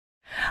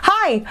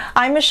Hi,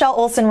 I'm Michelle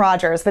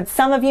Olson-Rogers, but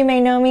some of you may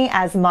know me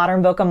as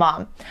Modern Boca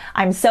Mom.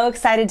 I'm so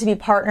excited to be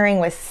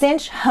partnering with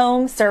Cinch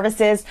Home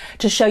Services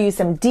to show you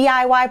some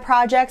DIY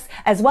projects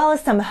as well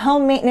as some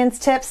home maintenance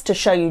tips to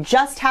show you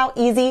just how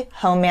easy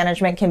home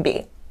management can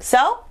be.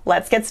 So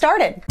let's get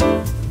started.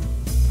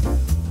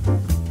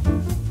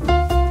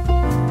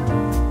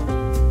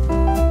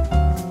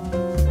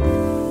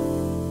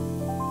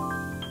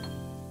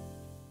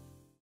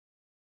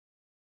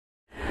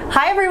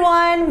 Hi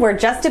everyone! We're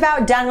just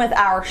about done with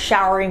our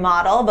shower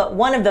remodel, but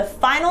one of the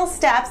final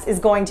steps is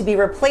going to be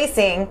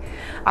replacing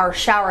our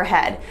shower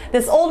head.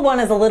 This old one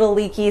is a little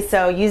leaky,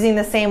 so using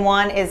the same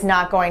one is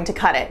not going to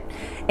cut it.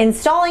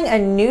 Installing a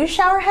new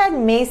shower head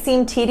may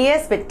seem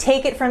tedious, but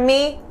take it from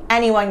me,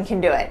 anyone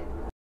can do it.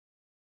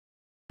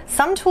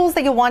 Some tools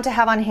that you'll want to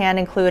have on hand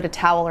include a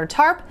towel or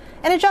tarp,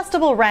 an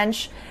adjustable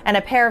wrench, and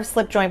a pair of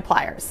slip joint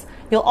pliers.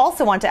 You'll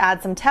also want to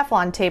add some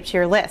Teflon tape to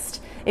your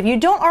list. If you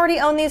don't already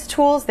own these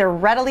tools, they're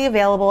readily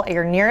available at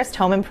your nearest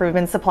home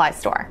improvement supply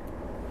store.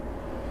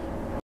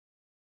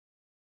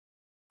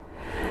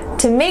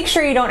 To make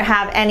sure you don't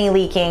have any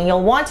leaking,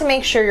 you'll want to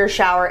make sure your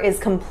shower is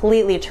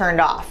completely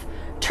turned off.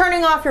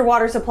 Turning off your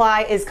water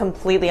supply is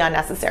completely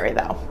unnecessary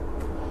though.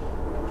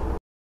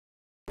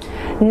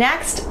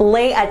 Next,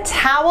 lay a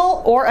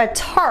towel or a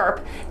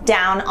tarp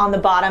down on the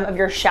bottom of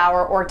your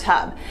shower or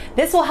tub.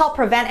 This will help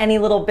prevent any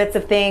little bits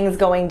of things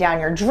going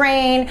down your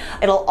drain.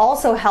 It'll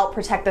also help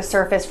protect the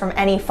surface from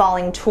any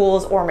falling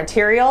tools or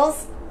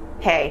materials.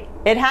 Hey,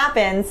 it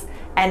happens.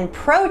 And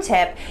pro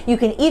tip, you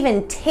can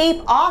even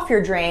tape off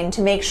your drain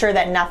to make sure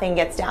that nothing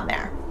gets down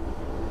there.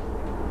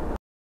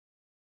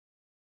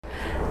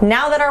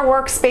 Now that our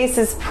workspace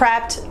is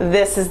prepped,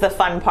 this is the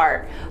fun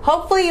part.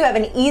 Hopefully you have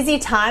an easy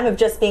time of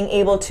just being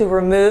able to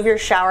remove your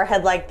shower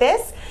head like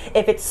this.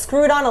 If it's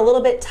screwed on a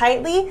little bit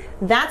tightly,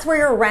 that's where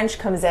your wrench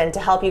comes in to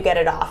help you get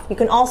it off. You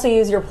can also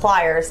use your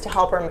pliers to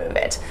help remove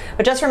it.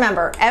 But just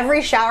remember,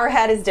 every shower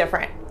head is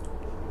different.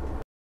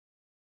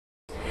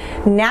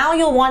 Now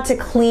you'll want to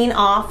clean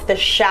off the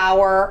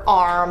shower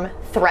arm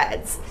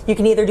threads. You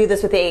can either do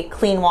this with a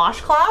clean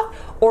washcloth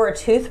or a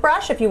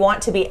toothbrush if you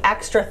want to be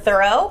extra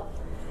thorough.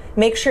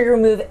 Make sure you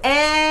remove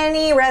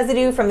any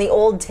residue from the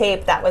old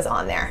tape that was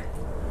on there.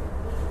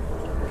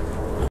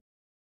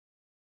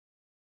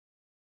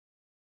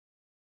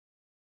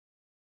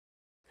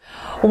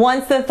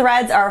 Once the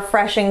threads are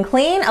fresh and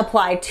clean,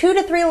 apply 2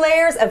 to 3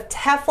 layers of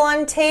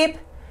Teflon tape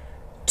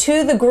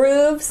to the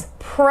grooves,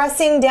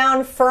 pressing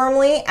down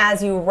firmly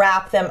as you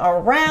wrap them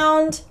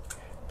around.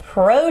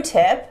 Pro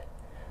tip,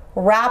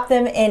 wrap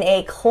them in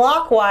a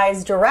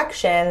clockwise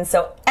direction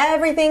so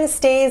everything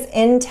stays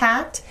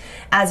intact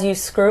as you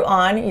screw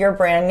on your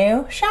brand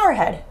new shower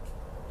head.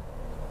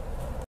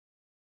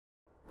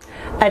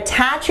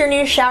 Attach your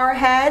new shower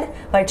head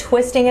by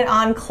twisting it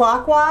on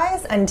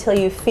clockwise until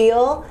you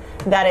feel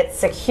that it's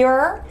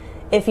secure.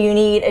 If you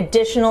need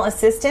additional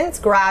assistance,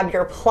 grab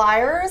your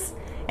pliers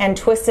and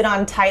twist it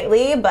on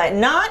tightly, but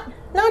not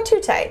too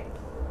tight.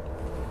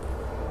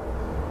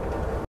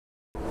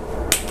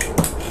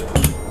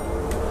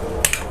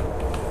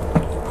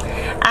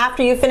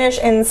 After you finish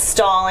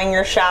installing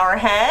your shower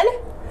head,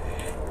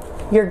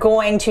 you're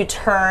going to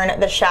turn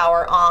the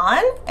shower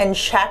on and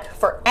check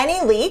for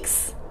any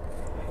leaks.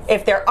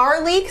 If there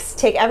are leaks,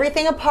 take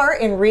everything apart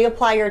and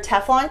reapply your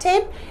Teflon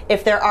tape.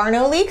 If there are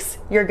no leaks,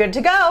 you're good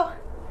to go.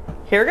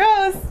 Here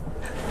goes.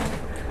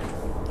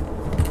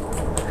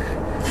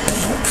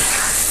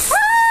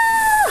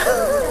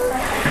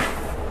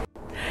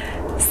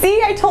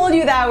 See, I told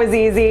you that was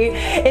easy.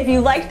 If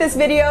you liked this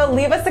video,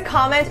 leave us a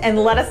comment and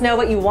let us know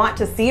what you want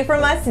to see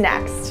from us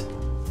next.